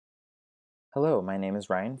Hello, my name is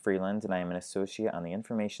Ryan Freeland and I am an associate on the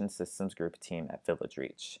Information Systems Group team at Village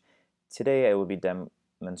Reach. Today I will be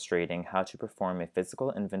demonstrating how to perform a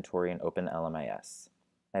physical inventory in OpenLMIS.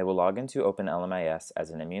 I will log into OpenLMIS as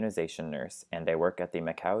an immunization nurse and I work at the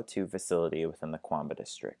Macau 2 facility within the Quamba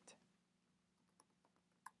district.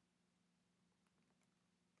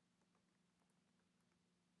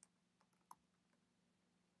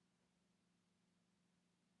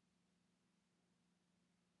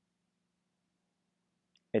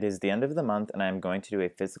 It is the end of the month and I am going to do a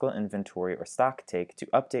physical inventory or stock take to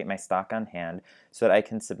update my stock on hand so that I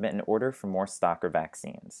can submit an order for more stock or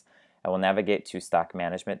vaccines. I will navigate to Stock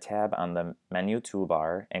Management tab on the menu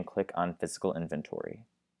toolbar and click on Physical Inventory.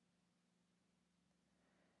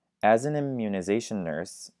 As an immunization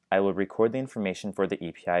nurse, I will record the information for the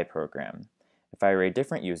EPI program. If I were a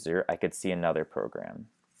different user, I could see another program.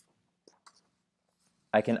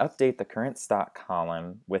 I can update the current stock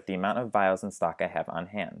column with the amount of vials in stock I have on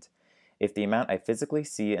hand. If the amount I physically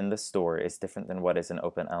see in the store is different than what is in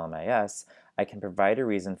OpenLMIS, I can provide a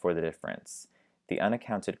reason for the difference. The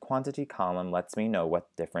unaccounted quantity column lets me know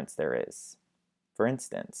what difference there is. For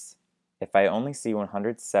instance, if I only see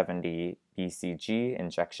 170 BCG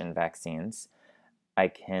injection vaccines, I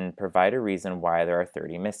can provide a reason why there are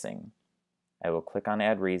 30 missing. I will click on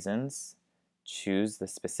Add Reasons, choose the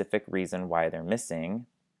specific reason why they're missing,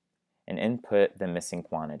 and input the missing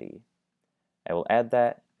quantity. I will add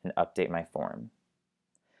that and update my form.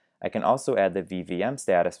 I can also add the VVM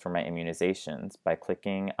status for my immunizations by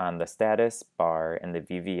clicking on the status bar in the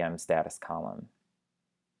VVM status column.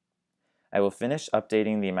 I will finish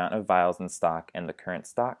updating the amount of vials in stock in the current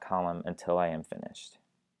stock column until I am finished.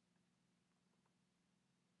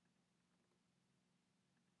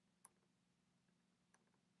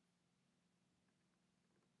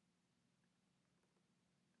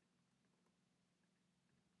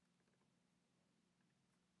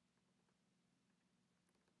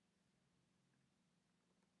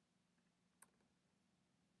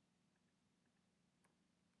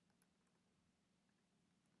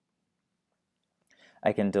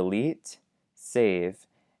 I can delete, save,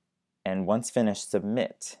 and once finished,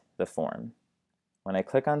 submit the form. When I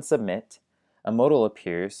click on Submit, a modal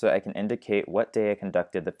appears so I can indicate what day I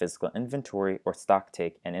conducted the physical inventory or stock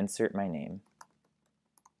take and insert my name.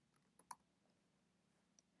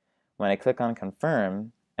 When I click on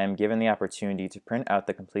Confirm, I am given the opportunity to print out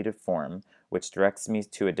the completed form, which directs me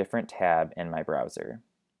to a different tab in my browser.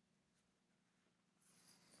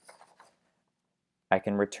 I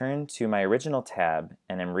can return to my original tab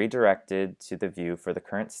and am redirected to the view for the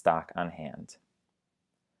current stock on hand.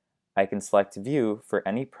 I can select View for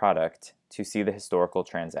any product to see the historical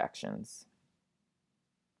transactions.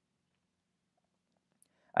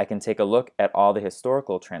 I can take a look at all the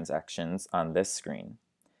historical transactions on this screen.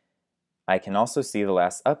 I can also see the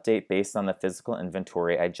last update based on the physical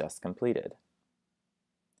inventory I just completed.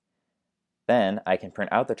 Then I can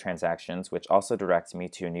print out the transactions, which also directs me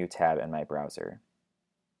to a new tab in my browser.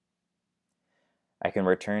 I can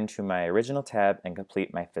return to my original tab and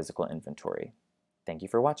complete my physical inventory. Thank you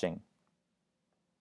for watching.